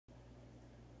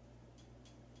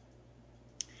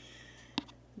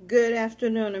Good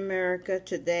afternoon, America.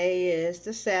 Today is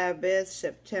the Sabbath,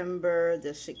 September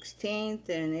the 16th,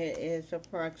 and it is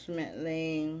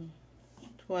approximately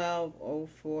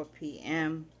 12:04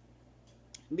 p.m.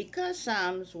 Because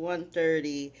Psalms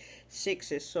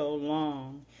 136 is so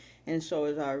long, and so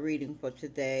is our reading for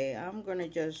today, I'm going to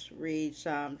just read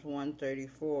Psalms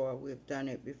 134. We've done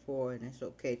it before, and it's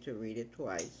okay to read it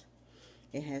twice.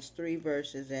 It has 3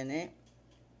 verses in it,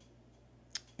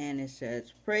 and it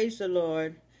says, "Praise the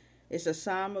Lord." It's a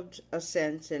psalm of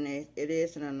ascents, and it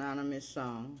is an anonymous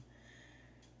song.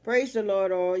 Praise the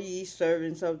Lord, all ye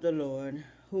servants of the Lord,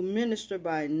 who minister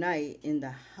by night in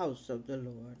the house of the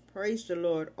Lord. Praise the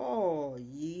Lord, all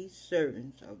ye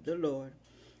servants of the Lord,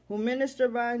 who minister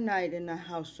by night in the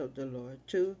house of the Lord.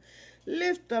 2.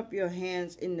 Lift up your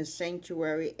hands in the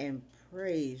sanctuary and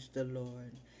praise the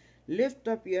Lord. Lift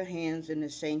up your hands in the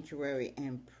sanctuary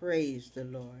and praise the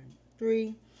Lord.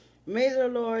 3. May the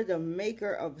Lord, the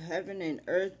maker of heaven and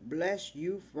earth, bless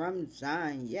you from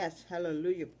Zion. Yes,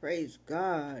 hallelujah, praise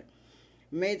God.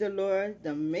 May the Lord,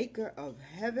 the maker of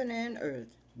heaven and earth,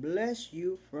 bless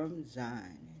you from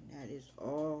Zion. And that is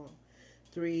all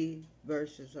 3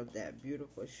 verses of that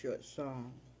beautiful short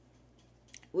song.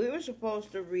 We were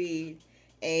supposed to read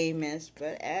Amos,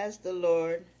 but as the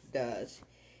Lord does,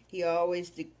 He always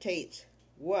dictates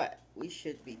what we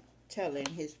should be telling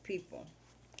His people.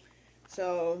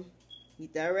 So He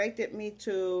directed me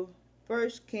to 1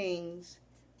 Kings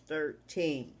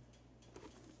 13.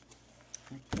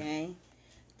 Okay.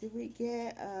 Did we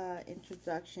get an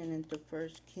introduction into 1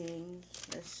 Kings?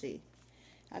 Let's see.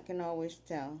 I can always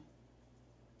tell.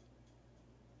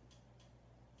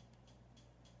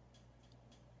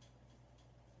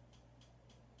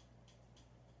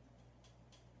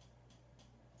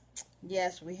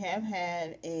 Yes, we have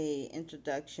had a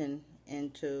introduction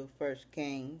into 1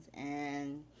 Kings,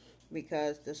 and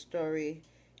because the story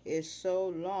is so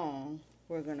long,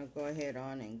 we're going to go ahead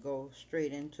on and go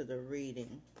straight into the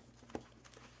reading.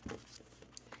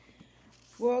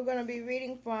 We're going to be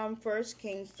reading from 1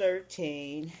 Kings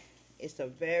 13. It's a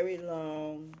very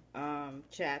long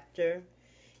chapter.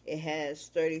 It has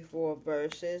 34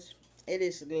 verses. It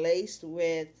is laced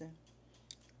with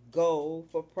gold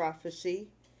for prophecy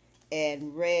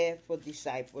and red for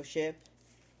discipleship.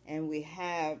 And we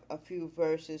have a few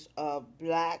verses of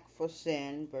black for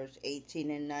sin, verse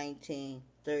 18 and 19,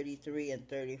 33 and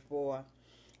 34.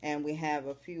 And we have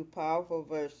a few powerful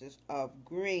verses of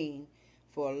green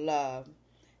for love.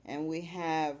 And we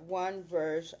have one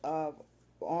verse of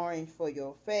orange for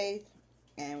your faith.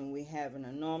 And we have an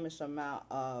enormous amount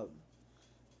of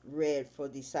red for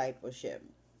discipleship.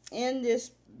 In this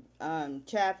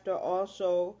chapter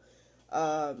also,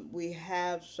 we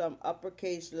have some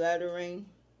uppercase lettering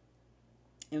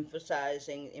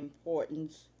emphasizing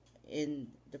importance in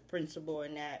the principle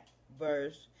in that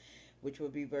verse, which will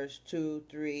be verse 2,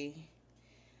 3,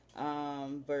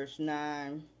 verse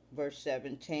 9, verse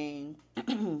 17,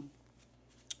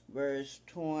 verse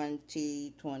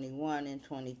 20, 21, and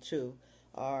 22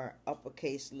 are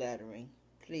uppercase lettering.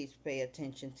 Please pay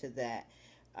attention to that.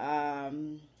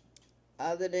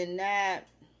 Other than that,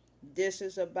 this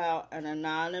is about an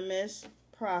anonymous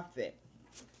prophet.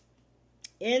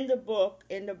 In the book,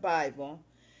 in the Bible,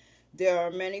 there are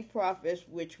many prophets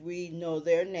which we know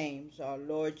their names. Our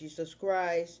Lord Jesus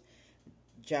Christ,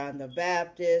 John the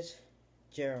Baptist,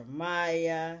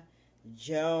 Jeremiah,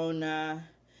 Jonah,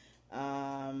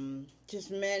 just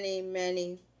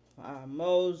many,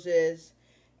 Moses,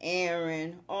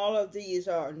 Aaron. All of these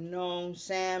are known.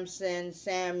 Samson,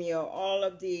 Samuel, all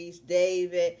of these,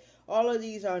 David, all of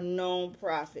these are known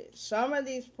prophets. Some of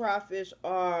these prophets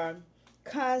are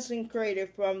consecrated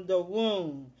from the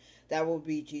womb. That will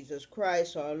be Jesus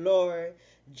Christ, our Lord,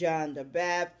 John the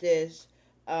Baptist,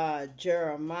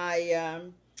 Jeremiah,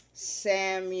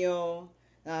 Samuel.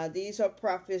 These are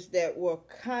prophets that were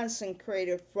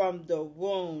consecrated from the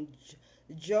womb.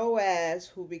 Joash,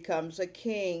 who becomes a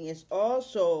king, is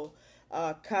also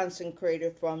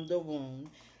consecrated from the womb.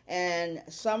 And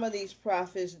some of these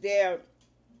prophets, their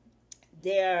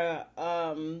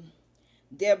birth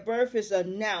is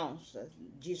announced.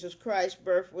 Jesus Christ's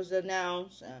birth was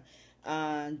announced.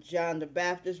 John the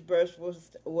Baptist's birth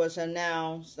was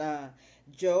announced.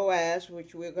 Joash,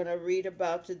 which we're going to read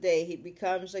about today, he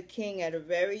becomes a king at a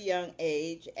very young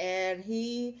age, and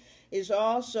he is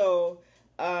also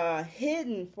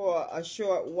hidden for a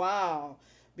short while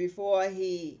before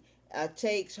he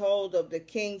takes hold of the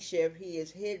kingship. He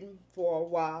is hidden for a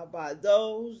while by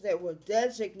those that were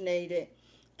designated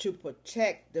to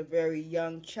protect the very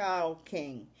young child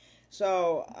king.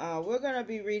 So we're going to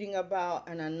be reading about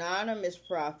an anonymous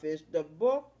prophet.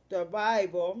 The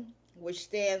Bible, which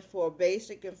stands for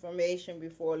basic information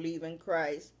before leaving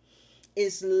Christ,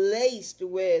 is laced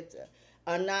with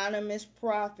anonymous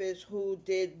prophets who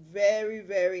did very,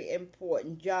 very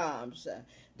important jobs.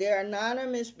 They're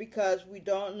anonymous because we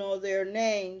don't know their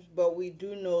names, but we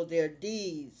do know their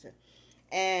deeds.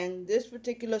 And this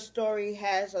particular story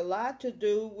has a lot to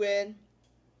do with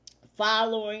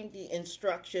following the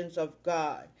instructions of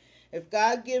God. If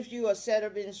God gives you a set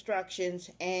of instructions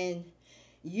and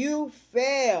you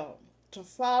fail to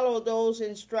follow those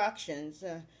instructions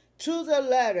to the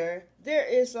letter, there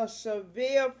is a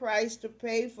severe price to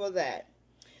pay for that.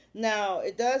 Now,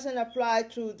 it doesn't apply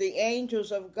to the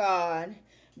angels of God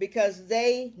because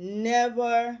they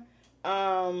never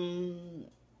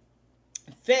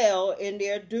fail in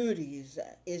their duties.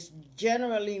 It's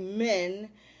generally men,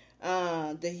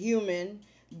 the human,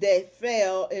 that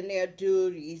fail in their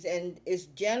duties, and it's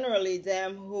generally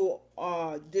them who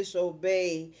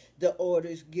disobey the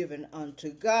orders given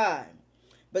unto God.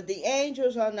 But the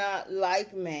angels are not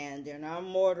like man. They're not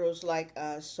mortals like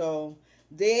us, so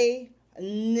they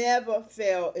never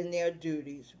fail in their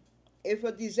duties. If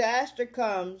a disaster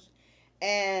comes,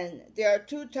 and there are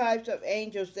two types of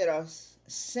angels that are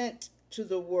sent to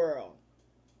the world.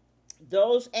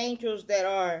 Those angels that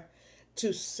are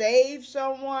to save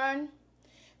someone,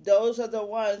 those are the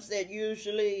ones that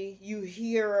usually you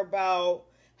hear about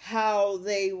how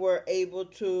they were able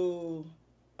to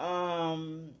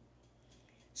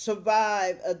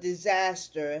survive a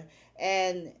disaster.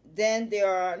 And then there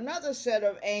are another set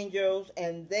of angels,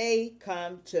 and they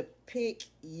come to pick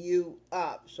you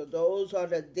up. So those are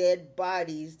the dead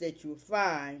bodies that you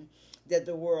find, that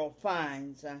the world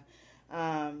finds.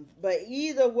 But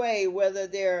either way, whether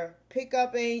they're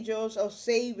pickup angels or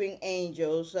saving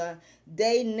angels,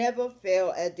 they never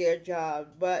fail at their job.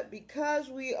 But because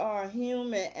we are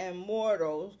human and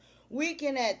mortals, we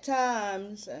can at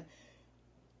times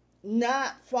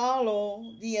not follow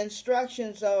the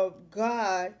instructions of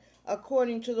God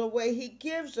according to the way He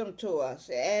gives them to us.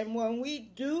 And when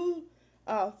we do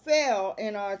fail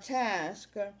in our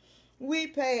task, we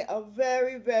pay a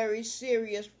very, very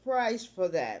serious price for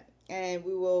that. And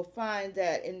we will find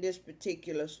that in this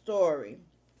particular story.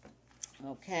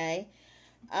 Okay.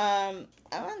 I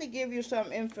want to give you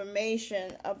some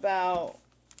information about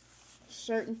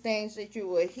certain things that you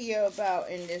will hear about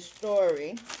in this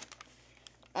story.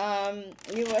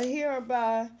 You will hear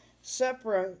about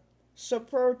sepulture.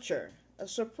 A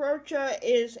sepulture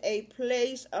is a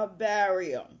place of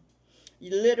burial.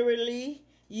 You literally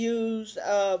use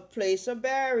a place of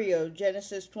burial.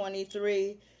 Genesis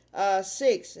 23,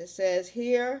 6. It says,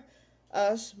 "Hear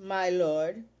us, my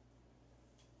Lord."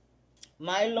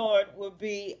 My Lord would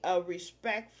be a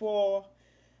respectful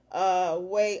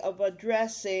way of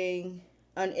addressing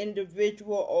an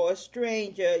individual or a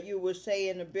stranger. You would say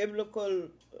in the biblical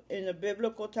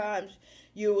times,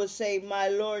 you would say "my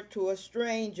Lord" to a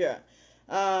stranger.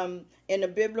 In the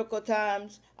biblical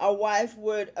times, a wife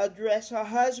would address her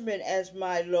husband as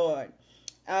 "my Lord."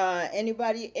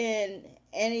 Anybody in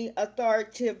any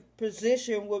authoritative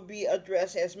position would be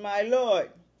addressed as "my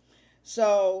Lord."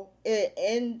 So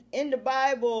in the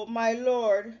Bible, "my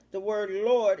Lord," the word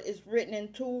Lord, is written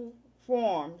in two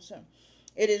forms.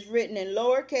 It is written in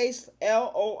lowercase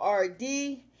Lord,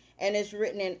 and it's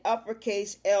written in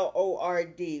uppercase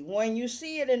Lord. When you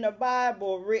see it in the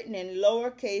Bible written in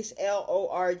lowercase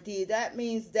Lord, that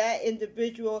means that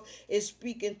individual is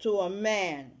speaking to a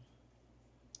man.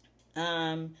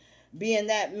 Being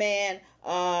that man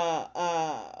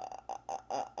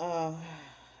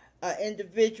an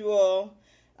individual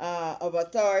of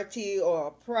authority, or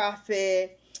a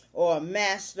prophet, or a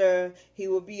master, he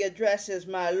will be addressed as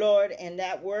 "my Lord," and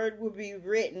that word will be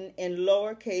written in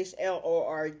lowercase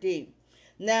Lord.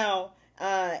 Now,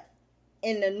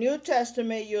 in the New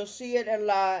Testament, you'll see it a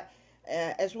lot,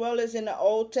 as well as in the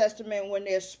Old Testament, when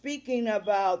they're speaking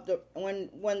about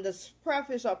when the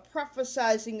prophets are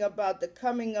prophesying about the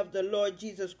coming of the Lord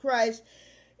Jesus Christ.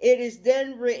 It is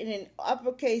then written in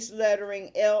uppercase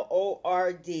lettering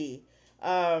Lord.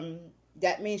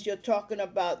 That means you're talking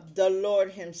about the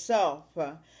Lord Himself.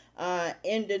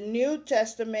 In the New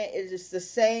Testament, it is the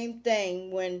same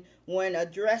thing. When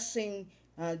addressing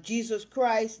Jesus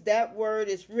Christ, that word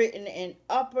is written in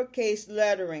uppercase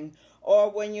lettering. Or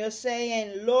when you're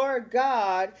saying "Lord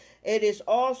God," it is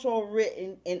also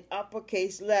written in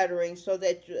uppercase lettering, so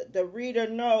that the reader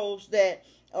knows that,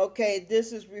 okay,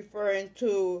 this is referring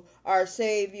to our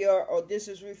Savior, or this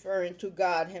is referring to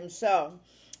God Himself.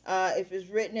 If it's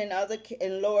written in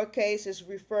lowercase, it's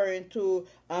referring to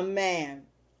a man.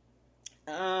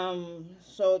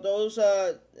 So those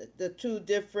are the two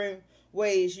different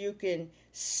ways you can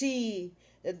see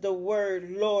the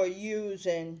word Lord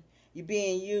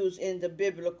being used in the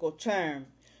biblical term.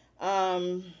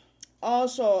 Um,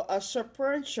 Also, a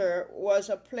sepulchre was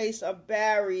a place of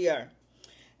barrier.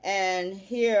 And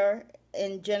here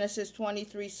in Genesis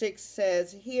 23:6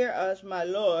 says, "Hear us, my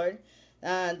Lord."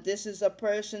 This is a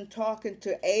person talking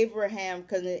to Abraham,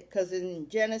 because in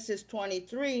Genesis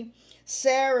 23,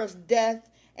 Sarah's death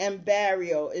and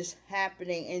burial is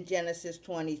happening in Genesis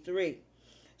 23.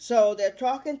 So they're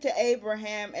talking to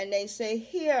Abraham and they say,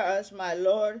 "Hear us, my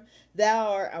Lord,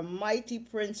 thou art a mighty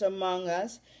prince among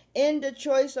us. In the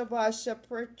choice of our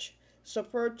sepulchres,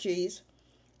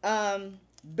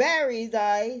 bury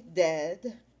thy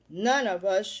dead. None of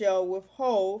us shall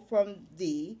withhold from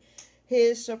thee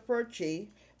his sepulchre,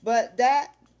 but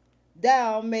that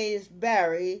thou mayest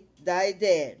bury thy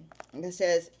dead." And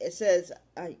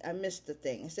I missed the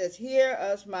thing. It says, "Hear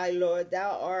us, my Lord,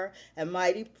 thou art a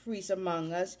mighty priest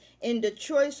among us in the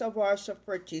choice of our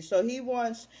sepulchre." So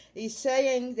he's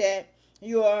saying that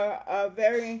you are a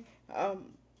very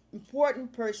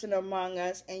important person among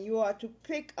us, and you are to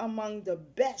pick among the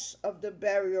best of the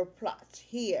burial plots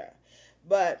here.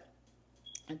 But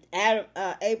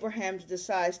Abraham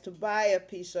decides to buy a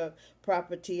piece of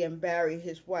property and bury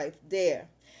his wife there.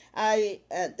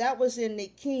 That was in the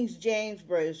King James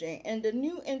Version. In the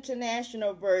New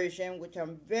International Version, which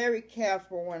I'm very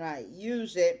careful when I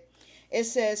use it, it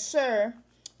says, "Sir,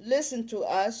 listen to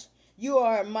us. You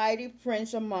are a mighty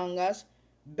prince among us.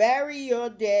 Bury your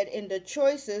dead in the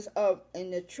choices,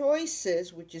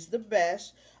 which is the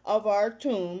best, of our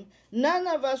tomb. None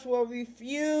of us will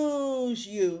refuse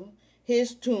you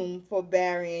his tomb for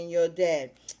burying your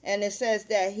dead." And it says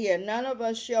that here, "None of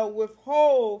us shall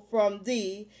withhold from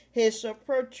thee his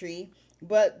sepulchre,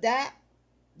 but that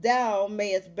thou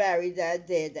mayest bury thy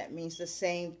dead." That means the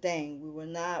same thing. We will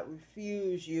not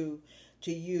refuse you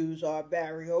to use our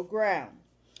burial ground.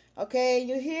 Okay,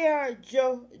 you hear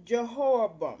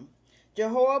Jehoram.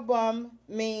 Jehoram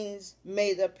means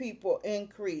may the people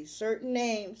increase. Certain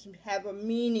names have a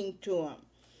meaning to them.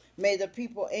 May the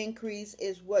people increase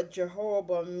is what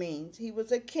Jehoram means. He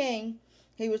was a king.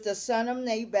 He was the son of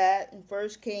Nebat in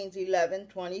 1 Kings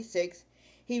 11:26.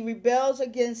 He rebels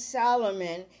against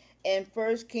Solomon in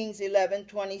 1 Kings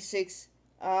 11:26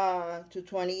 to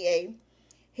 28.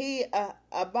 He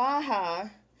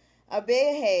Abahai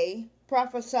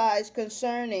prophesies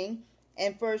concerning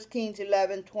in 1 Kings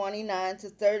 11:29 to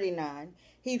 39.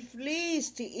 He flees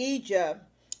to Egypt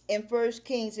in 1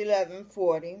 Kings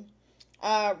 11:40.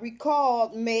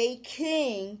 Recalled made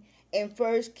king in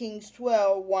 1 Kings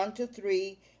 12:1 to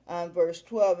 3, verse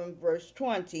 12 and verse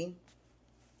 20.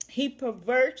 He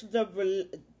perverts the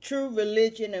true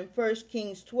religion in 1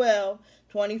 Kings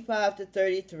 12:25 to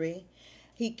 33.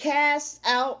 He casts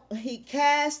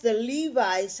the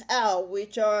Levites out,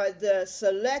 which are the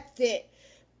selected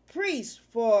priests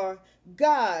for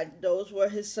God. Those were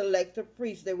his selected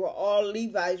priests. They were all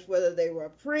Levites, whether they were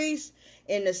priests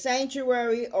in the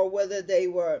sanctuary or whether they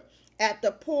were at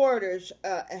the porters,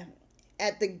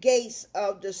 at the gates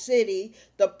of the city.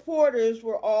 The porters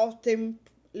were often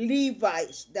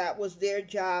Levites. That was their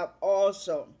job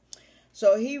also.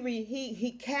 So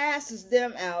he casts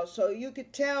them out. So you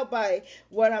could tell by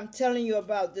what I'm telling you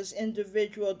about this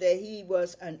individual that he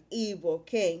was an evil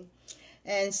king.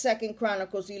 And 2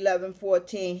 Chronicles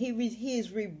 11:14, he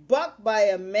is rebuked by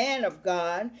a man of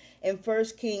God in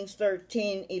 1 Kings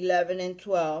 13:11 and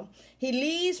 12. He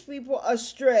leads people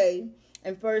astray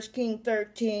in 1 Kings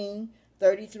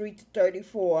 13:33 to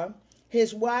 34.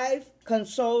 His wife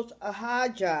consults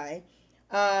Ahijah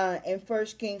in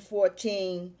 1 Kings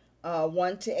 14,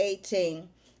 1 to 18.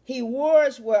 He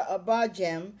wars with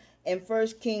Abijam in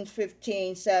 1 Kings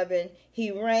 15:7. He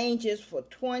ranges for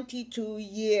 22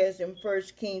 years in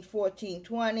 1 Kings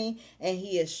 14:20, and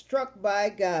he is struck by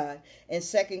God in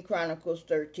 2 Chronicles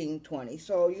 13:20.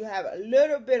 So you have a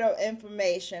little bit of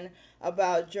information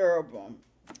about Jeroboam.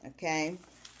 Okay.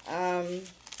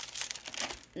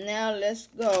 Now let's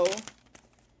go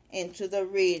into the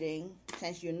reading,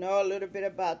 since you know a little bit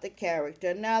about the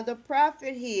character. Now the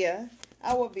prophet here,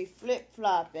 I will be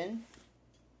flip-flopping.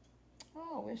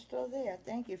 Oh, we're still there.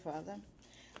 Thank you, Father.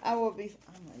 I'm going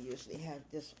to usually have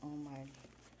this on my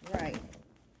right.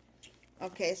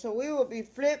 Okay, so we will be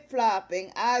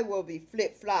flip-flopping. I will be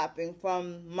flip-flopping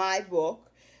from my book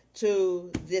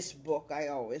to this book, I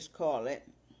always call it.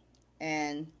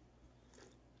 And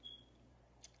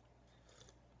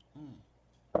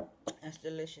that's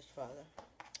delicious, Father.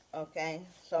 Okay,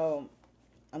 so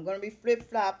I'm going to be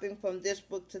flip-flopping from this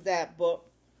book to that book.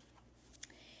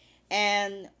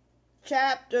 And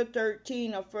chapter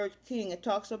 13 of 1 King, it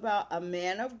talks about a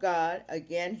man of God.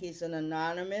 Again, he's an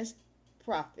anonymous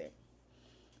prophet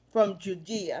from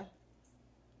Judea,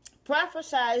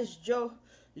 prophesied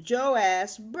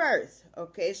Joash's birth.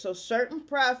 Okay, so certain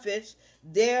prophets,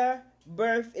 their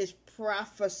birth is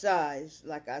prophesied.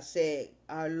 Like I said,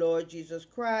 our Lord Jesus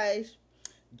Christ,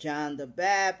 John the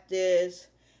Baptist,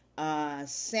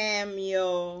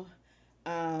 Samuel,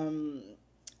 um,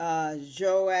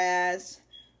 Joash,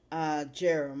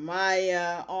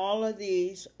 Jeremiah. All of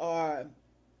these are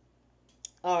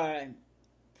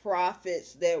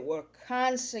prophets that were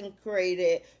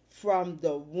consecrated from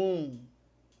the womb.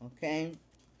 Okay,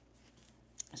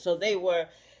 so they were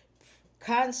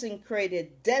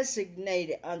consecrated,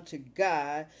 designated unto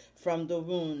God from the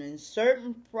womb. And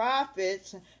certain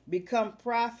prophets become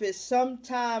prophets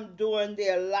sometime during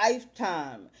their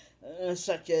lifetime,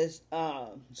 such as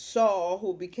Saul,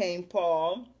 who became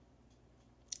Paul,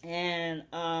 and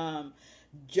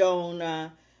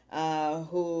Jonah,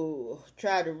 who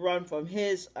tried to run from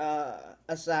his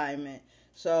assignment.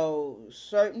 So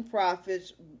certain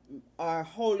prophets are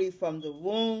holy from the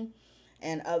womb,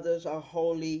 and others are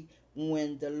holy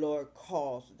when the Lord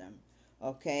calls them.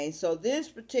 Okay, so this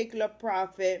particular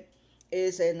prophet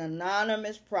is an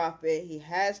anonymous prophet. He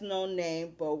has no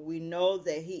name, but we know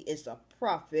that he is a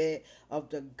prophet of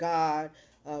the God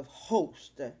of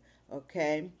hosts.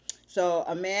 Okay, so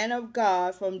a man of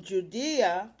God from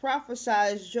Judea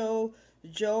prophesies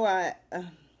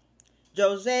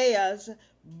Josiah's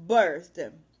birth.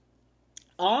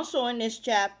 Also in this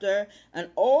chapter,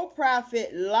 an old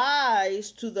prophet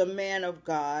lies to the man of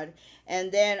God.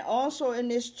 And then also in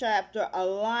this chapter, a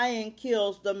lion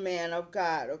kills the man of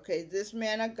God. Okay, this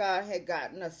man of God had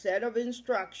gotten a set of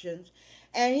instructions,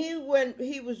 and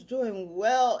he was doing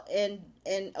well in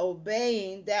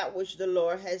obeying that which the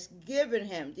Lord has given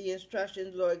him, the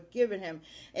instructions the Lord given him,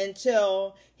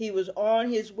 until he was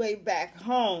on his way back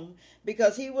home,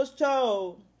 because he was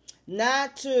told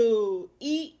not to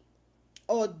eat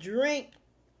or drink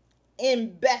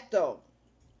in Bethel,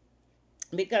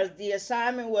 because the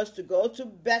assignment was to go to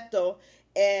Bethel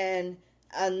and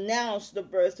announce the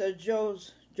birth of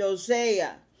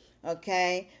Josiah.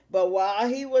 Okay, but while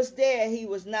he was there, he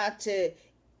was not to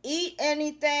eat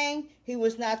anything. He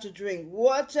was not to drink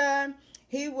water.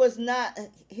 He was not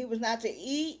to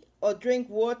eat or drink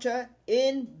water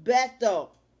in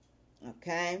Bethel.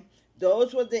 Okay,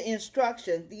 those were the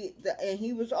instructions. And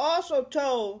he was also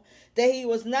told that he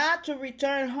was not to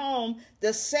return home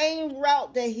the same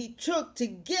route that he took to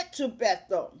get to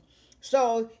Bethel.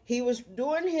 So he was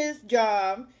doing his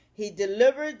job. He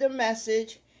delivered the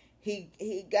message.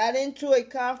 He got into a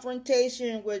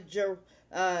confrontation with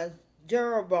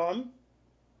Jeroboam,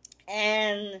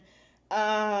 and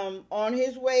on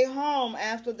his way home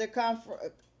after the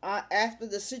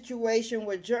situation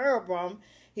with Jeroboam,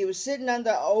 he was sitting under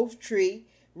an oak tree,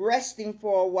 resting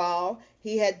for a while.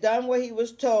 He had done what he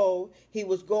was told. He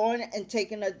was going and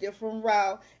taking a different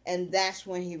route, and that's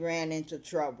when he ran into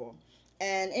trouble.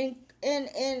 And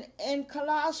in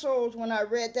Colossians, when I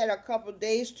read that a couple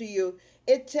days to you,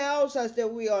 it tells us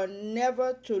that we are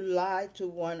never to lie to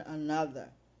one another.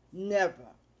 Never.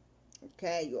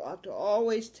 Okay, you ought to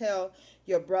always tell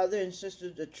your brother and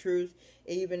sister the truth,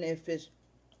 even if it's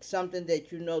something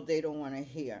that you know they don't want to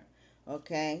hear.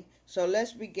 Okay, so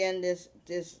let's begin this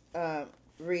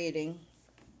reading.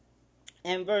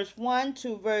 And verse 1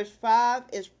 to verse 5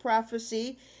 is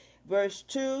prophecy. Verse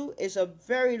 2 is a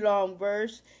very long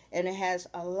verse, and it has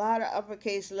a lot of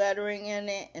uppercase lettering in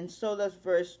it, and so does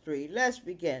verse 3. Let's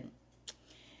begin.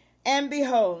 And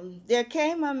behold, there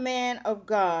came a man of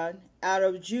God out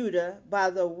of Judah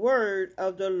by the word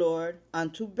of the Lord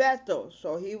unto Bethel.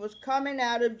 So he was coming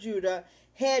out of Judah,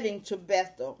 heading to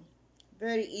Bethel.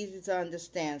 Very easy to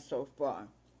understand so far.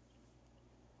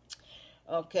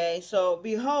 Okay, so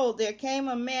behold, there came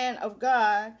a man of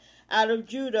God out of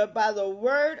Judah by the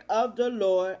word of the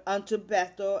Lord unto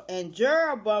Bethel, and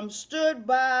Jeroboam stood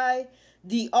by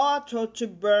the altar to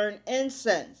burn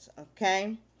incense.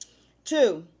 Okay,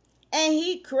 2. And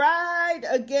he cried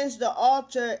against the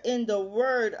altar in the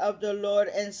word of the Lord,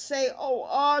 and say, O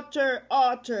altar,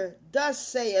 altar, thus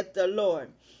saith the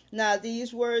Lord. Now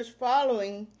these words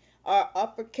following are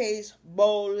uppercase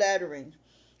bold lettering.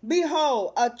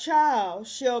 Behold, a child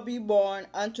shall be born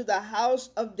unto the house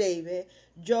of David,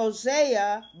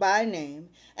 Josiah by name,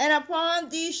 and upon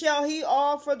thee shall he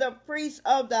offer the priests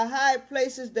of the high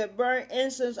places that burn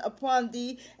incense upon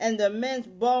thee, and the men's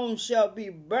bones shall be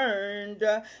burned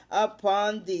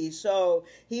upon thee. So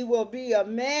he will be a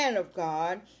man of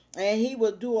God, and he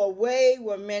will do away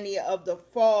with many of the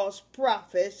false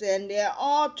prophets and their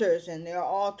altars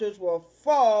will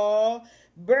fall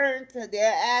burnt,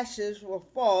 their ashes will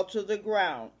fall to the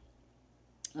ground.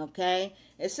 Okay,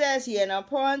 it says here, and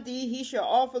upon thee he shall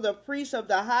offer the priests of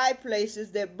the high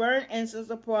places that burn incense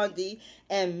upon thee,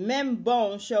 and men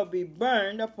bones shall be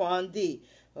burned upon thee.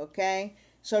 Okay,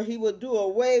 so he will do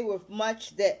away with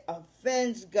much that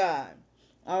offends God.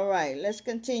 All right, let's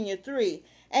continue. 3.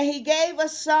 And he gave a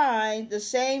sign the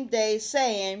same day,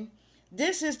 saying,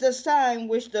 This is the sign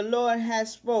which the Lord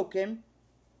has spoken.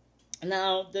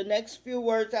 Now, the next few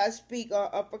words I speak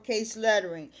are uppercase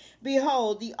lettering.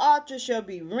 Behold, the altar shall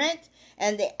be rent,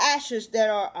 and the ashes that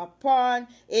are upon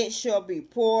it shall be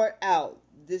poured out.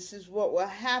 This is what will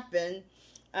happen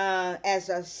as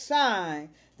a sign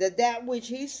that that which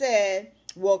he said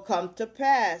will come to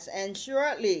pass. And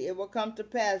shortly, it will come to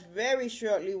pass very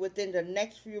shortly within the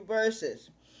next few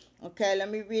verses. Okay, let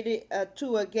me read it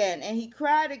 2 again. And he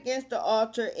cried against the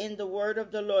altar in the word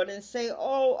of the Lord, and say,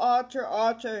 O altar,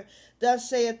 altar,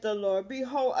 thus saith the Lord,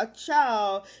 Behold, a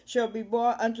child shall be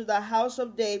born unto the house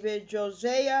of David,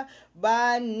 Josiah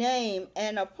by name,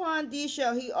 and upon thee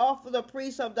shall he offer the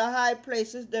priests of the high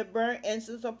places that burn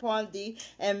incense upon thee,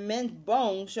 and men's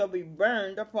bones shall be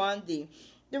burned upon thee.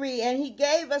 3. And he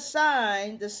gave a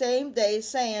sign the same day,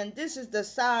 saying, This is the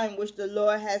sign which the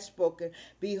Lord has spoken.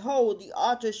 Behold, the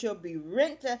altar shall be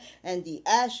rent, and the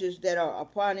ashes that are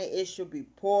upon it shall be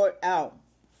poured out.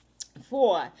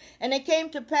 4. And it came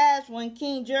to pass when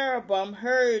King Jeroboam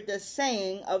heard the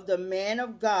saying of the man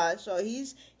of God, so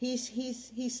he's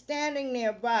standing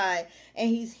nearby, and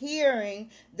he's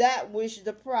hearing that which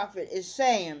the prophet is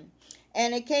saying.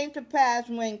 And it came to pass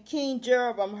when King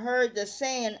Jeroboam heard the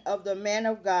saying of the man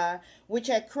of God, which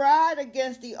had cried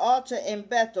against the altar in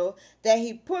Bethel, that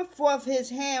he put forth his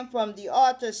hand from the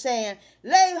altar, saying,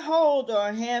 Lay hold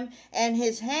on him. And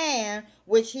his hand,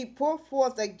 which he put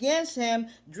forth against him,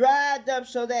 dried up,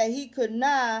 so that he could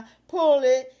not pull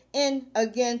it in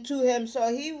again to him. So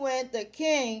the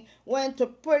king went to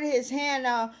put his hand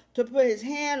out, to put his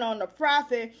hand on the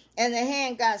prophet, and the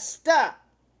hand got stuck.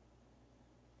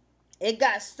 It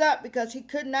got stuck because he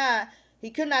could not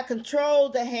control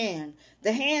the hand.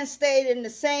 The hand stayed in the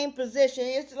same position.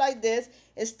 It's like this.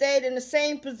 It stayed in the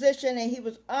same position, and he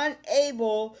was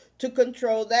unable to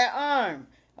control that arm.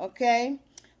 Okay?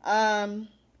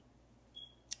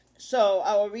 So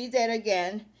I will read that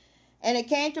again. And it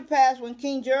came to pass when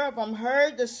King Jeroboam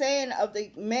heard the saying of the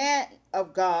man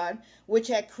of God, which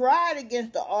had cried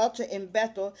against the altar in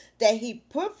Bethel, that he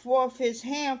put forth his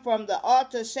hand from the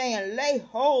altar, saying, Lay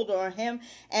hold on him.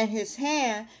 And his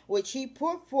hand, which he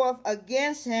put forth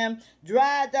against him,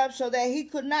 dried up, so that he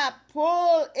could not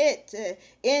pull it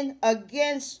in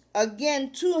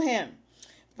again to him.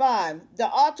 5. The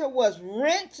altar was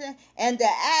rent, and the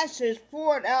ashes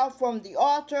poured out from the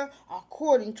altar,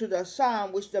 according to the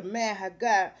sign which the man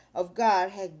of God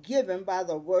had given by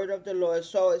the word of the Lord.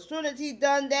 So as soon as he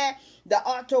done that, the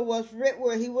altar was ripped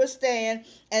where he was staying,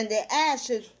 and the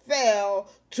ashes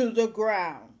fell to the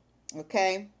ground.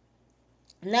 Okay?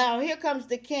 Now here comes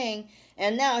the king,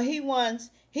 and now he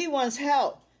wants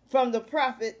help from the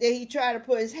prophet that he tried to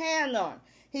put his hand on.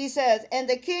 He says, And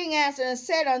the king answered and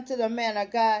said unto the man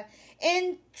of God,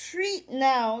 Entreat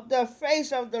now the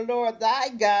face of the Lord thy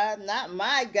God, not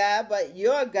my God, but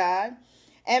your God,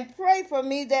 and pray for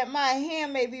me that my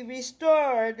hand may be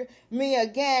restored me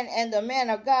again. And the man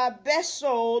of God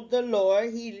besought the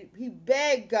Lord. He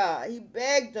begged God. He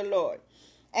begged the Lord.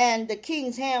 And the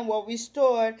king's hand was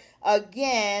restored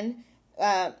again.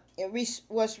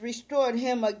 Was restored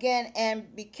him again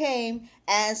and became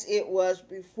as it was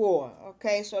before.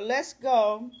 Okay, so let's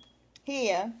go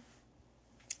here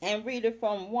and read it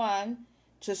from 1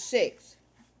 to 6.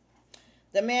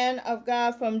 The man of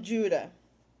God from Judah.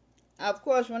 Of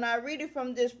course, when I read it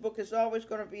from this book, it's always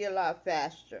going to be a lot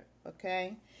faster.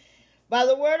 Okay. By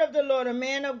the word of the Lord, a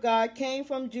man of God came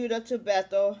from Judah to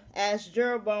Bethel, as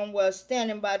Jeroboam was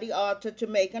standing by the altar to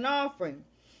make an offering.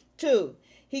 2.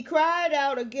 He cried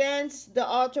out against the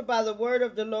altar by the word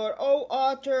of the Lord, O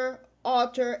altar,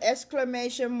 altar,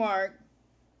 exclamation mark.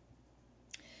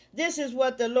 This is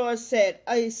what the Lord said.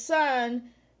 A son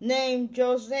named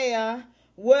Josiah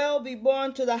will be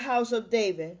born to the house of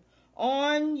David.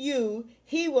 On you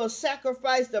he will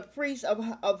sacrifice the priests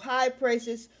of high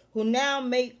places who now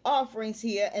make offerings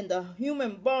here, and the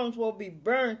human bones will be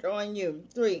burnt on you.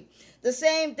 3. The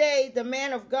same day the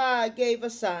man of God gave a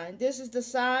sign. This is the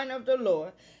sign of the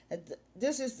Lord.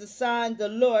 This is the sign the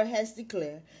Lord has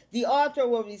declared. The altar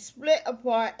will be split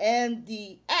apart, and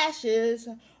the ashes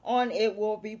on it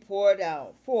will be poured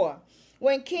out. 4.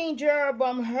 When King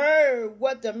Jeroboam heard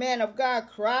what the man of God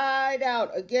cried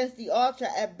out against the altar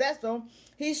at Bethel,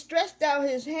 he stretched out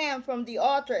his hand from the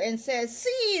altar and said,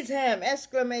 Seize him!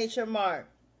 Exclamation mark.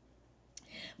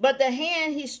 But the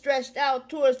hand he stretched out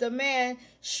towards the man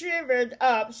shivered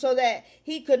up so that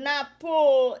he could not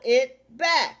pull it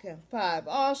back. 5.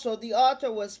 Also, the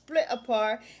altar was split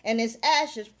apart, and its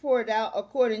ashes poured out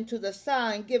according to the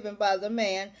sign given by the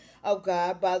man of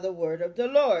God by the word of the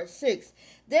Lord. 6.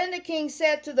 Then the king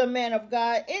said to the man of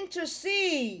God,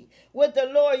 intercede with the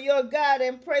Lord your God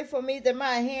and pray for me that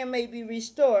my hand may be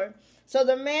restored. So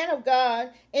the man of God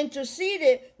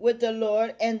interceded with the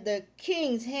Lord, and the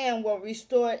king's hand was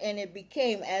restored, and it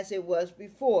became as it was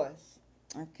before.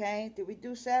 Okay, did we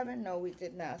do 7? No, we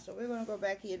did not. So we're going to go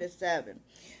back here to 7.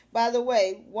 By the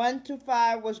way, 1 to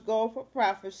 5 was gold for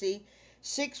prophecy,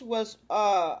 6 was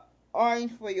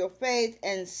orange for your faith,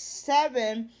 and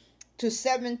 7 to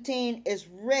 17 is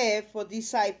red for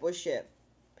discipleship.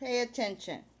 Pay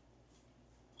attention.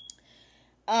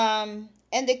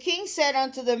 And the king said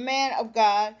unto the man of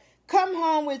God, come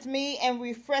home with me and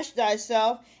refresh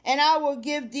thyself, and I will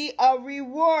give thee a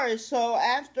reward. So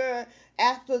after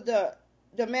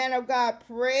the man of God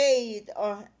prayed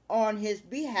on his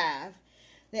behalf,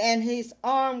 and his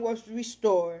arm was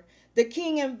restored, the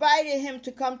king invited him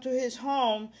to come to his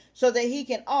home so that he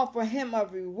can offer him a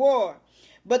reward.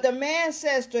 But the man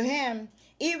says to him,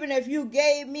 even if you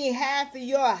gave me half of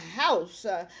your house,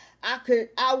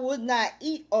 I would not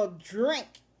eat or drink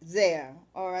there.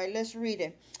 All right, let's read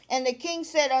it. And the king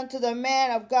said unto the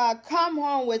man of God, come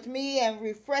home with me and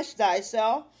refresh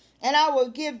thyself, and I will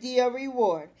give thee a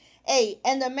reward. 8.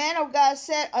 And the man of God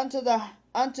said unto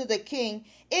the king,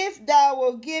 if thou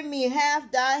wilt give me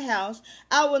half thy house,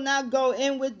 I will not go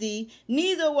in with thee,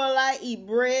 neither will I eat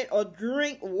bread or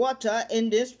drink water in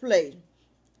this place.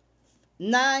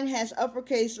 9 has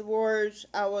uppercase words.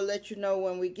 I will let you know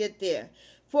when we get there.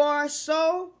 For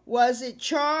so was it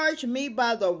charged me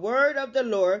by the word of the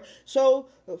Lord. So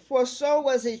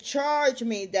was it charged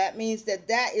me. That means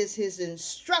that is his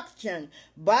instruction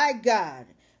by God.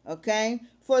 Okay?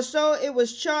 For so it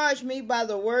was charged me by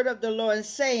the word of the Lord,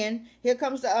 saying, here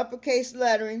comes the uppercase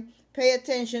lettering. Pay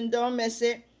attention, don't miss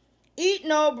it. Eat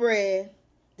no bread.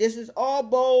 This is all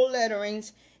bold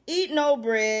letterings. Eat no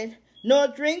bread, nor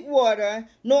drink water,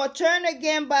 nor turn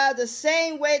again by the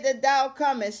same way that thou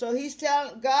comest. So he's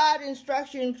telling God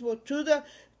instructions to the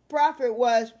prophet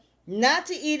was not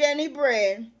to eat any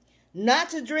bread, not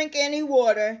to drink any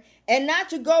water, and not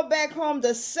to go back home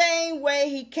the same way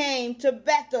he came to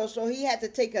Bethel. So he had to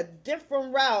take a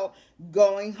different route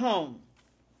going home.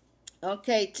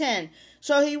 Okay, 10.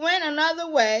 So he went another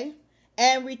way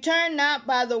and returned not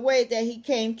by the way that he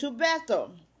came to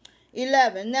Bethel.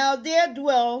 11. Now there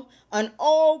dwelt an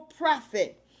old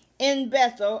prophet in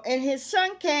Bethel, and his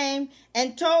son came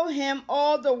and told him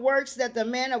all the works that the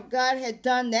man of God had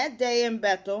done that day in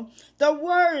Bethel, the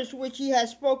words which he had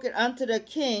spoken unto the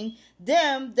king,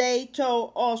 them they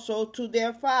told also to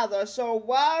their father. So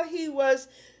while he was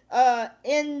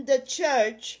in the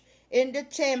church, in the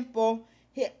temple,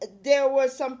 there were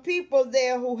some people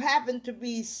there who happened to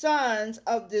be sons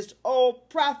of this old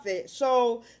prophet.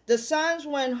 So the sons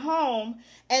went home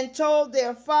and told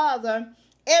their father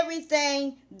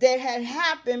everything that had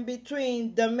happened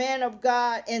between the man of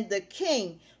God and the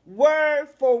king, word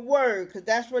for word, because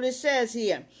that's what it says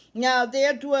here. Now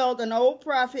there dwelled an old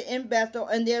prophet in Bethel,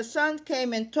 and their sons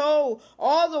came and told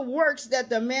all the works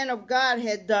that the man of God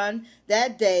had done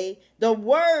that day, the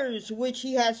words which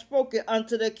he had spoken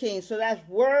unto the king. So that's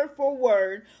word for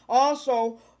word.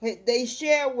 Also, they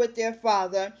shared with their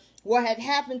father what had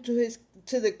happened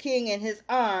to the king and his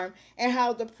arm, and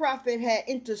how the prophet had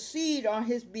interceded on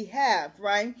his behalf,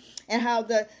 right? And how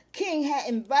the king had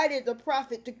invited the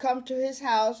prophet to come to his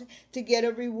house to get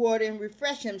a reward and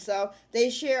refresh himself. They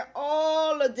share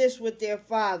all of this with their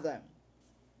father.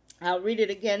 I'll read it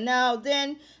again. Now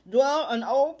then dwelt an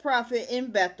old prophet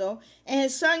in Bethel, and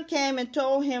his son came and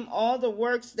told him all the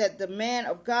works that the man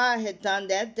of God had done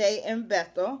that day in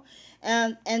Bethel,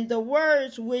 and the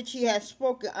words which he had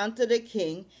spoken unto the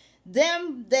king.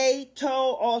 Them they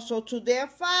told also to their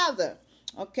father.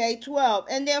 Okay, 12.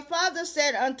 And their father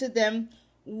said unto them,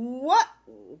 What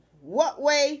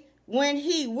way went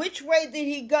he? Which way did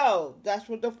he go? That's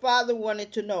what the father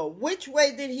wanted to know. Which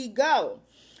way did he go?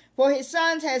 For his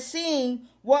sons had seen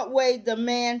what way the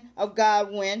man of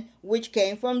God went, which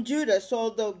came from Judah. So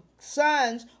the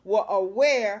sons were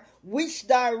aware which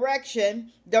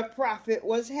direction the prophet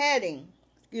was heading.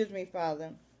 Excuse me,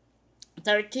 Father.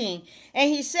 13. And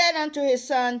he said unto his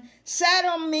son,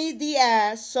 Saddle me the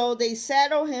ass. So they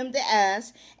saddled him the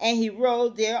ass, and he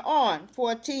rode thereon.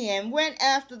 14. And went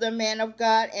after the man of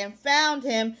God, and found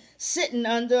him sitting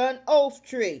under an oak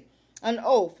tree. An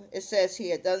oak, it says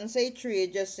here. It doesn't say tree,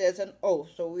 it just says an oak.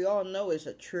 So we all know it's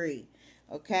a tree.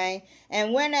 Okay,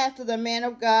 and went after the man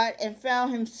of God, and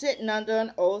found him sitting under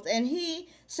an oath. And he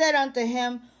said unto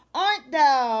him, Art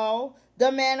thou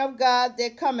the man of God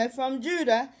that cometh from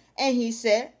Judah? And he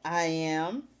said, I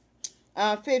am.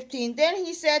 15. Then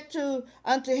he said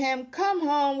unto him, Come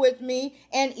home with me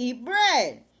and eat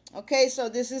bread. Okay, so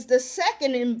this is the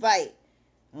second invite.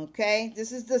 Okay,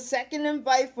 this is the second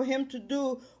invite for him to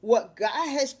do what God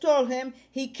has told him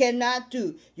he cannot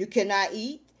do. You cannot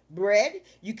eat bread.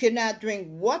 You cannot drink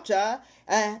water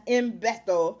in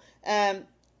Bethel. And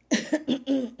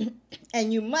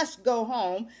you must go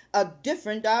home a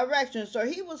different direction. So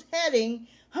he was heading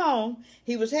home.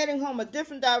 He was heading home a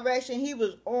different direction. He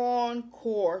was on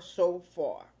course so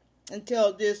far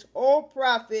until this old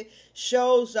prophet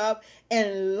shows up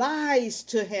and lies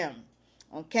to him.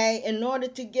 Okay, in order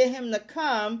to get him to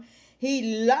come,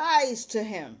 he lies to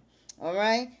him. All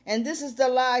right, and this is the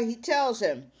lie he tells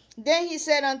him. Then he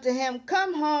said unto him,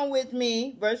 Come home with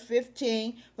me, verse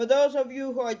 15. For those of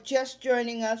you who are just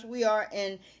joining us, we are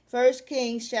in 1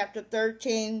 Kings chapter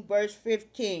 13, verse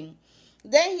 15.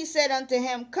 Then he said unto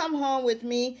him, Come home with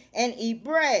me and eat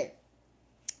bread.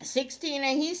 16.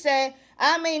 And he said,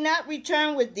 I may not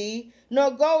return with thee, nor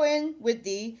go in with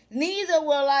thee, neither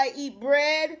will I eat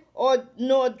bread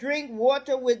nor drink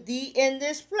water with thee in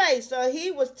this place. So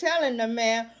he was telling the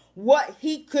man what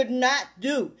he could not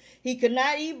do. He could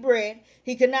not eat bread.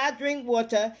 He could not drink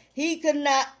water. He could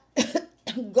not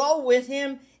go with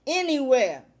him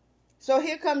anywhere. So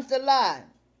here comes the lie.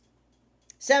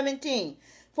 17.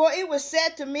 For it was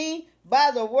said to me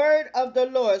by the word of the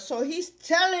Lord. So he's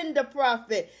telling the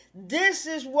prophet, this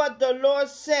is what the Lord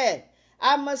said.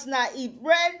 I must not eat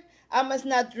bread, I must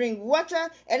not drink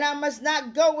water, and I must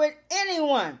not go with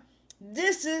anyone.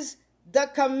 This is the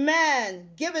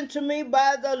command given to me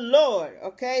by the Lord.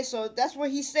 Okay, so that's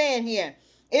what he's saying here.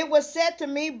 It was said to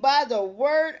me by the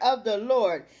word of the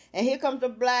Lord. And here comes the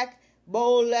black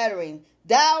bold lettering.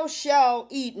 Thou shalt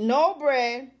eat no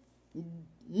bread,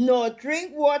 nor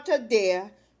drink water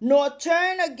there, nor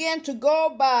turn again to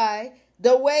go by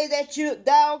the way that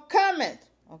thou comest.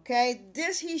 Okay,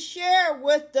 this he shared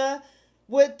with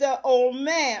the old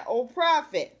man, old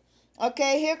prophet.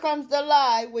 Okay, here comes the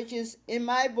lie, which is in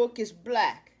my book is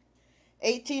black.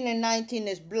 18 and 19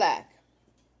 is black.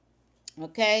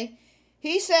 Okay,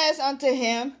 he says unto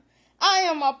him, I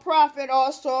am a prophet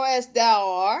also as thou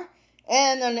art,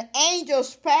 and an angel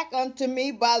spake unto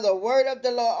me by the word of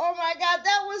the Lord. Oh my God,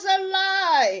 that was a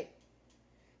lie.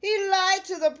 He lied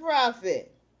to the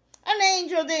prophet. An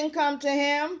angel didn't come to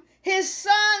him. His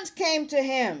sons came to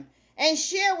him and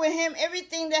shared with him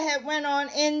everything that had went on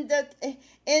in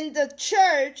the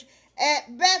church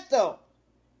at Bethel.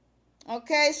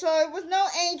 Okay, so it was no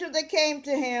angel that came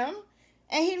to him,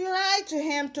 and he lied to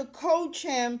him to coach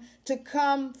him to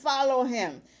come follow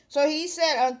him. So he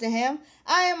said unto him,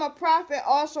 I am a prophet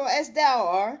also as thou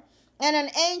art. And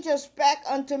an angel spake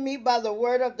unto me by the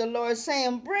word of the Lord,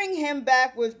 saying, Bring him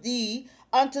back with thee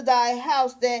unto thy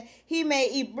house, that he may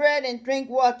eat bread and drink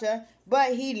water.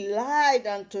 But he lied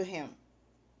unto him.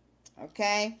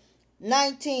 Okay.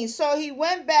 19. So he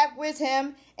went back with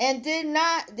him and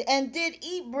did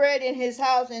eat bread in his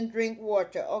house and drink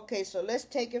water. Okay, so let's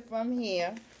take it from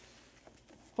here,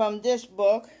 from this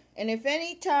book. And if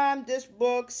any time this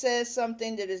book says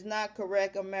something that is not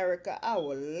correct, America, I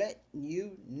will let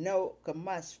you know, because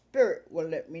my spirit will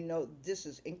let me know this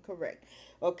is incorrect.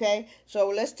 Okay, so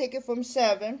let's take it from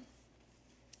 7.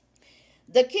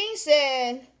 The king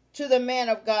said to the man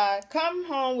of God, Come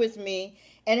home with me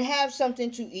and have something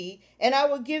to eat, and I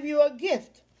will give you a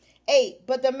gift. 8.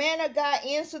 But the man of God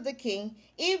answered the king,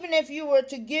 Even if you were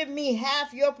to give me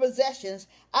half your possessions,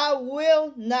 I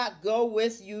will not go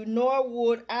with you, nor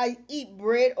would I eat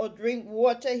bread or drink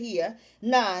water here.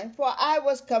 9. For I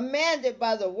was commanded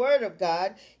by the word of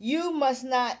God, you must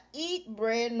not eat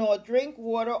bread nor drink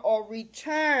water or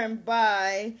return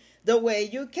by the way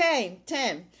you came.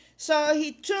 10. So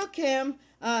he took him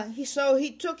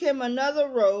another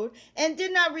road and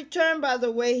did not return by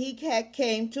the way he had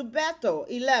came to Bethel.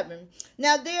 11.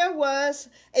 Now there was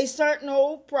a certain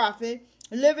old prophet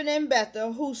living in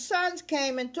Bethel, whose sons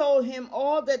came and told him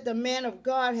all that the man of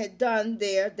God had done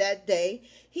there that day.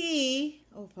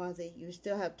 Oh, Father, you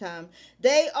still have time.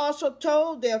 They also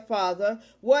told their father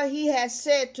what he had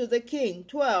said to the king.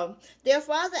 12. Their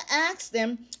father asked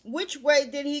them, which way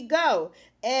did he go?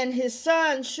 And his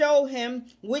son showed him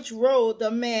which road the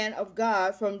man of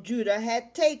God from Judah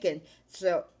had taken.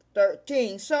 So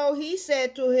 13. So he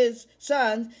said to his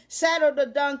sons, Saddle the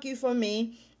donkey for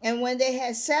me. And when they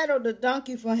had saddled the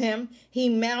donkey for him, he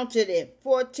mounted it.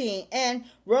 14. And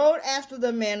rode after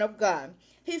the man of God.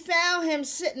 He found him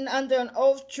sitting under an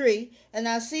oak tree. And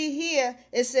I see here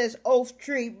it says oak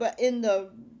tree, but in the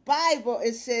Bible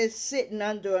it says sitting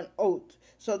under an oak.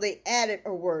 So they added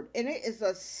a word. And it is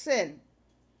a sin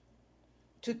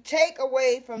to take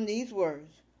away from these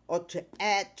words or to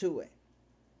add to it.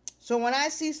 So when I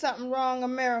see something wrong,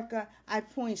 America, I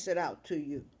point it out to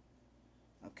you.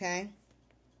 Okay?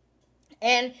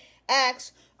 And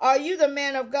asks, "Are you the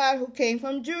man of God who came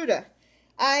from Judah?"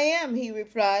 "I am," he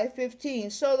replied. 15.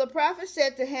 So the prophet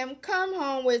said to him, "Come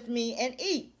home with me and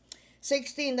eat."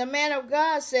 16. The man of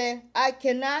God said, "I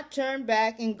cannot turn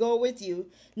back and go with you,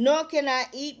 nor can I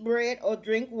eat bread or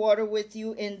drink water with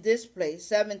you in this place."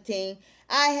 17.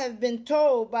 "I have been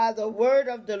told by the word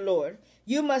of the Lord,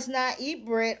 you must not eat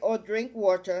bread or drink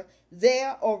water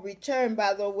there or return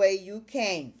by the way you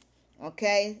came."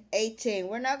 Okay, 18.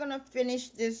 We're not going to finish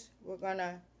this. We're going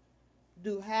to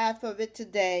do half of it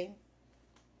today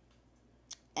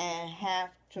and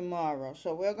half tomorrow.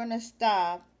 So we're going to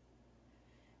stop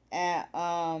at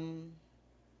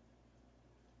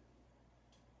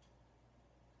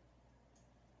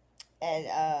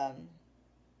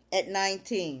at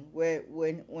 19, where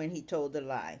when he told the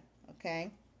lie. Okay.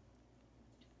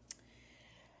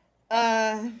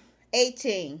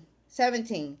 18,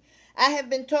 17. "I have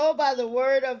been told by the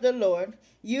word of the Lord,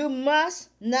 you must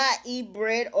not eat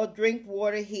bread or drink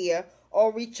water here,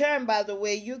 or return by the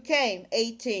way you came."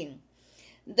 18.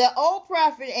 The old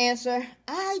prophet answered,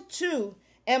 "I too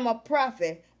am a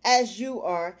prophet, as you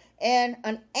are, and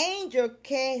an angel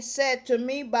said to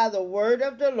me by the word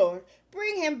of the Lord,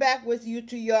 bring him back with you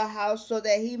to your house so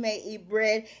that he may eat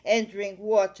bread and drink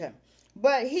water."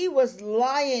 But he was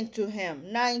lying to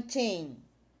him. 19.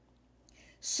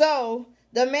 So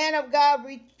the man of God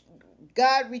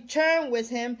returned with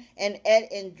him and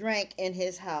ate and drank in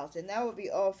his house. And that will be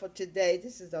all for today.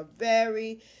 This is a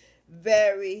very,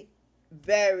 very,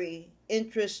 very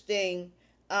interesting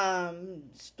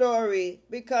story,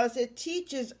 because it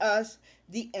teaches us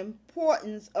the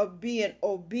importance of being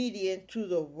obedient to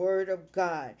the word of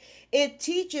God. It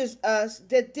teaches us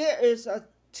that there is a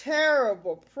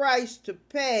terrible price to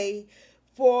pay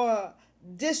for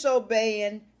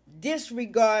disobeying,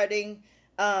 disregarding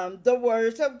the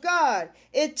words of God.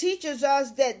 It teaches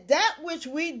us that which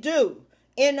we do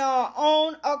in our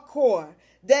own accord,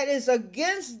 that is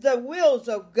against the wills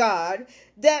of God,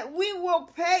 that we will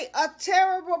pay a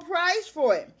terrible price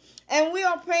for it. And we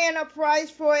are paying a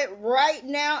price for it right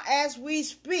now as we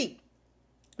speak.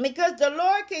 Because the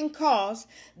Lord can cause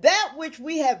that which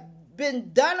we have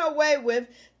been done away with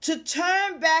to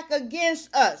turn back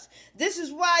against us. This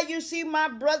is why you see my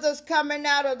brothers coming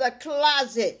out of the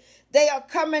closet. They are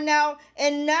coming out,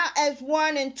 and not as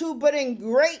one and two, but in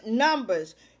great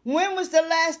numbers. When was the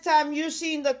last time you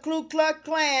seen the Ku Klux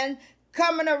Klan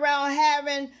coming around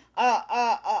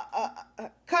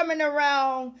coming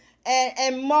around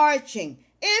and marching?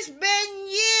 It's been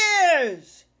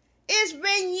years. It's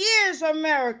been years,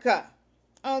 America.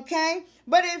 Okay?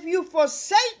 But if you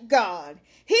forsake God,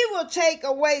 he will take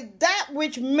away that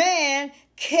which man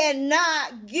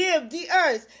cannot give the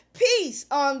earth. Peace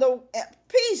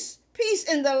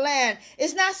in the land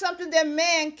is not something that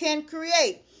man can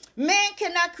create. Man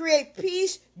cannot create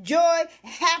peace, joy,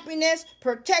 happiness,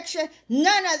 protection,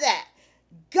 none of that.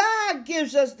 God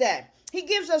gives us that. He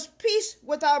gives us peace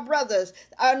with our brothers,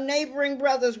 our neighboring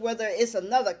brothers, whether it's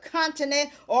another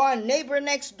continent or our neighbor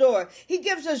next door. He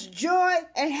gives us joy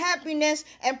and happiness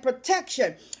and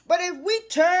protection. But if we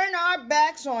turn our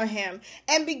backs on him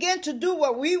and begin to do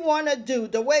what we want to do,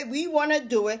 the way we want to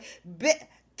do it,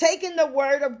 taking the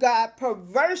word of God,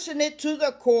 perversing it to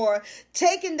the core,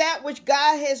 taking that which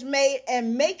God has made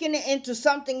and making it into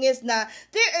something it's not,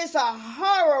 there is a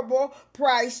horrible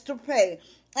price to pay.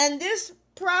 And this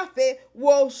prophet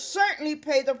will certainly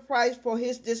pay the price for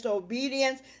his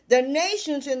disobedience. The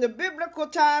nations in the biblical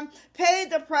time paid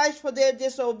the price for their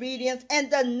disobedience, and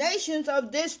the nations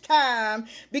of this time,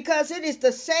 because it is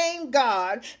the same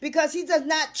God, because he does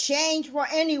not change for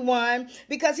anyone,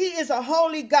 because he is a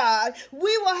holy God,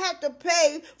 we will have to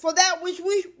pay for that which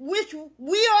we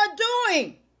are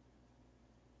doing.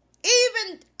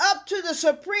 Even up to the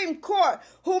Supreme Court,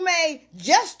 who may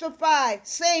justify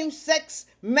same-sex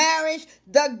marriage,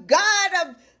 the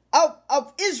God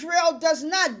of Israel does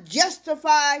not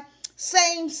justify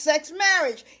same-sex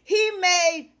marriage. He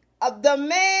made the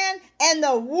man and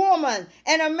the woman,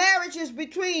 and a marriage is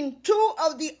between two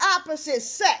of the opposite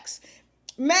sex.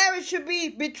 Marriage should be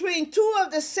between two of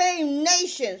the same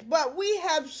nations, but we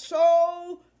have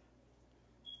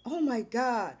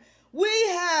we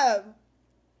have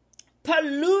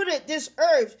polluted this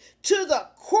earth to the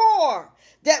core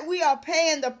that we are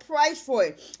paying the price for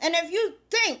it. And if you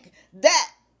think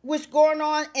that which going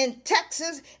on in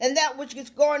Texas and that which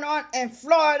is going on in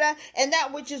Florida and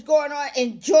that which is going on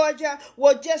in Georgia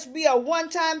will just be a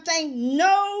one-time thing,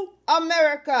 no,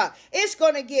 America, it's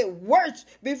going to get worse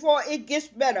before it gets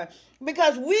better,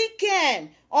 because we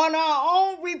can on our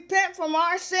own repent from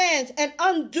our sins and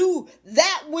undo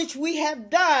that which we have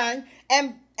done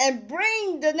and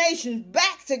bring the nations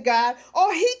back to God,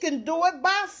 or he can do it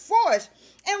by force.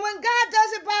 And when God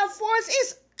does it by force,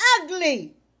 it's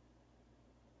ugly.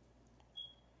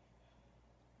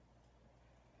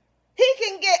 He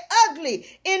can get ugly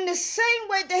in the same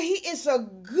way that he is a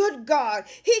good God.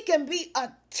 He can be a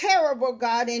terrible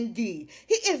God indeed.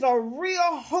 He is a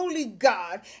real holy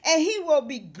God, and he will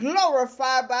be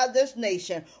glorified by this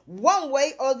nation one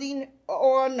way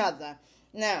or another.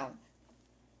 Now,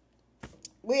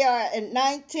 we are at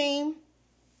 19.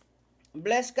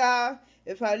 Bless God.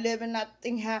 If I live and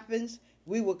nothing happens,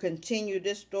 we will continue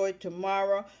this story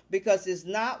tomorrow, because it's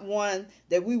not one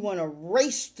that we want to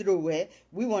race through it.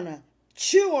 We want to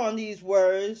chew on these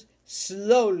words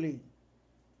slowly.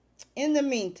 In the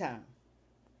meantime,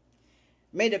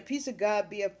 may the peace of God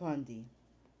be upon thee.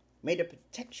 May the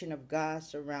protection of God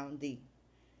surround thee.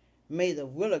 May the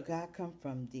will of God come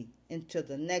from thee. Until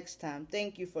the next time,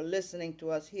 thank you for listening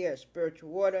to us here at Spiritual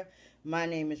Water. My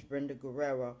name is Brenda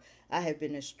Guerrero. I have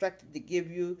been instructed to give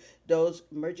you those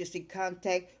emergency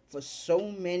contact for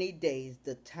so many days.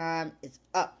 The time is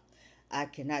up. I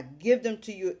cannot give them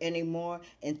to you anymore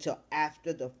until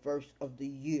after the first of the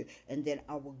year. And then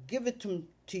I will give it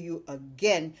to you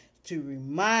again to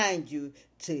remind you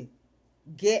to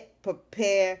get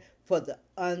prepared for the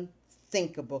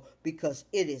unthinkable, because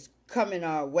it is coming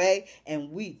our way and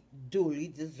we duly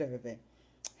deserve it.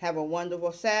 Have a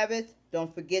wonderful Sabbath.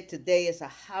 Don't forget, today is a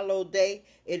hallowed day.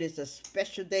 It is a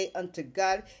special day unto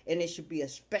God, and it should be a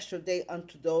special day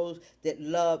unto those that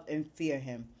love and fear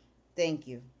him. Thank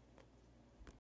you.